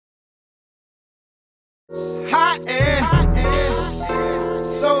Hot and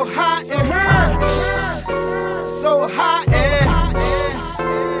so hot in her, so hot and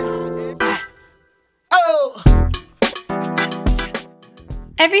oh.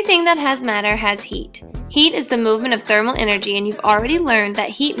 Everything that has matter has heat. Heat is the movement of thermal energy, and you've already learned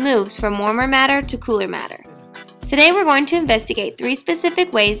that heat moves from warmer matter to cooler matter. Today we're going to investigate 3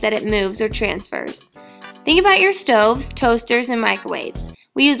 specific ways that it moves or transfers. Think about your stoves, toasters, and microwaves.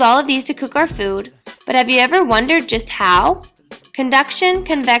 We use all of these to cook our food, but have you ever wondered just how? Conduction,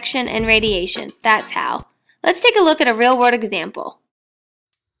 convection, and radiation, that's how. Let's take a look at a real-world example.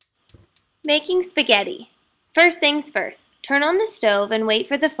 Making spaghetti. First things first, turn on the stove and wait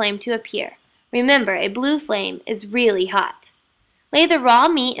for the flame to appear. Remember, a blue flame is really hot. Lay the raw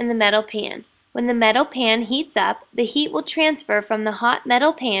meat in the metal pan. When the metal pan heats up, the heat will transfer from the hot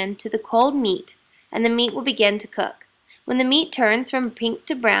metal pan to the cold meat, and the meat will begin to cook. When the meat turns from pink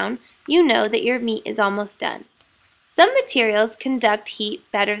to brown, you know that your meat is almost done. Some materials conduct heat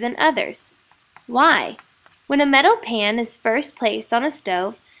better than others. Why? When a metal pan is first placed on a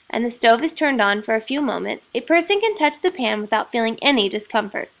stove and the stove is turned on for a few moments, a person can touch the pan without feeling any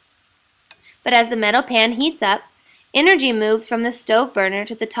discomfort. But as the metal pan heats up, energy moves from the stove burner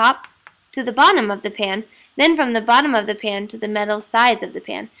to the bottom of the pan, then from the bottom of the pan to the metal sides of the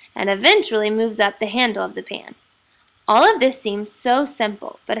pan, and eventually moves up the handle of the pan. All of this seems so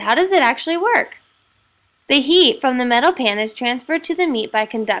simple, but how does it actually work? The heat from the metal pan is transferred to the meat by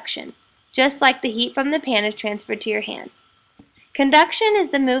conduction, just like the heat from the pan is transferred to your hand. Conduction is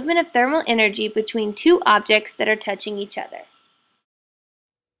the movement of thermal energy between two objects that are touching each other.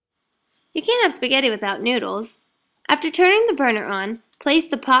 You can't have spaghetti without noodles. After turning the burner on, place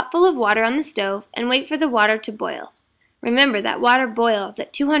the pot full of water on the stove and wait for the water to boil. Remember that water boils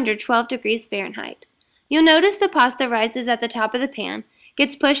at 212 degrees Fahrenheit. You'll notice the pasta rises at the top of the pan,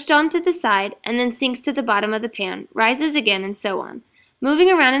 gets pushed onto the side, and then sinks to the bottom of the pan, rises again, and so on, moving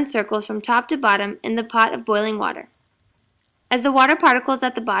around in circles from top to bottom in the pot of boiling water. As the water particles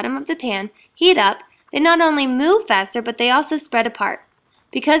at the bottom of the pan heat up, they not only move faster, but they also spread apart.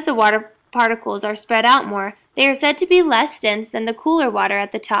 Because the water particles are spread out more, they are said to be less dense than the cooler water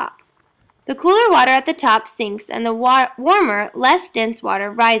at the top. The cooler water at the top sinks, and the warmer, less dense water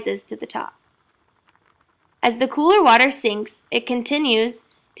rises to the top. As the cooler water sinks, it continues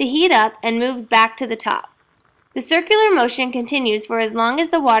to heat up and moves back to the top. The circular motion continues for as long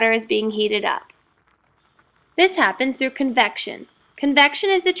as the water is being heated up. This happens through convection. Convection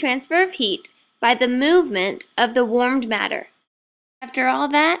is the transfer of heat by the movement of the warmed matter. After all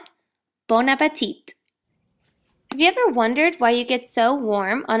that, bon appetit! Have you ever wondered why you get so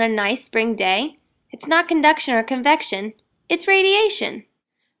warm on a nice spring day? It's not conduction or convection, it's radiation.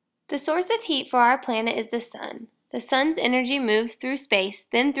 The source of heat for our planet is the sun. The sun's energy moves through space,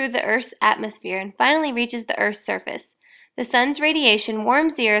 then through the Earth's atmosphere, and finally reaches the Earth's surface. The sun's radiation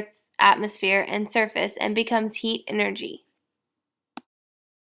warms the Earth's atmosphere and surface and becomes heat energy.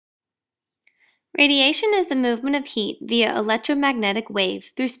 Radiation is the movement of heat via electromagnetic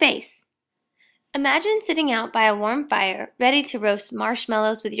waves through space. Imagine sitting out by a warm fire, ready to roast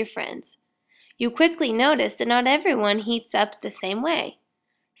marshmallows with your friends. You quickly notice that not everyone heats up the same way.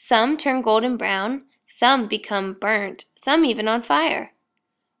 Some turn golden brown, some become burnt, some even on fire.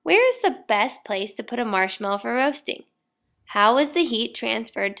 Where is the best place to put a marshmallow for roasting? How is the heat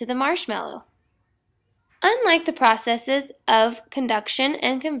transferred to the marshmallow? Unlike the processes of conduction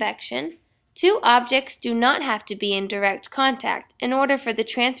and convection, two objects do not have to be in direct contact in order for the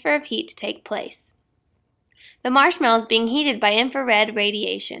transfer of heat to take place. The marshmallow is being heated by infrared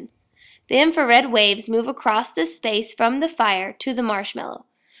radiation. The infrared waves move across the space from the fire to the marshmallow,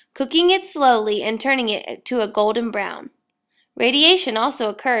 cooking it slowly and turning it to a golden brown. Radiation also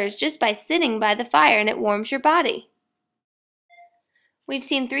occurs just by sitting by the fire, and it warms your body. We've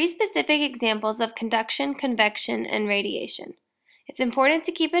seen 3 specific examples of conduction, convection, and radiation. It's important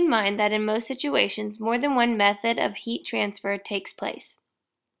to keep in mind that in most situations, more than one method of heat transfer takes place.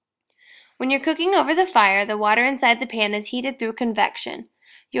 When you're cooking over the fire, the water inside the pan is heated through convection.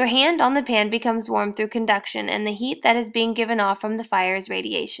 Your hand on the pan becomes warm through conduction, and the heat that is being given off from the fire is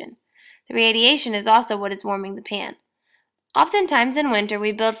radiation. The radiation is also what is warming the pan. Oftentimes in winter,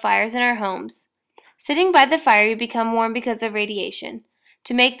 we build fires in our homes. Sitting by the fire, you become warm because of radiation.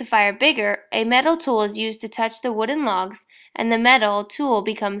 To make the fire bigger, a metal tool is used to touch the wooden logs, and the metal tool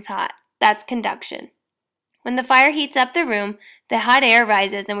becomes hot. That's conduction. When the fire heats up the room, the hot air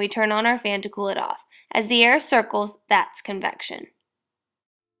rises and we turn on our fan to cool it off. As the air circles, that's convection.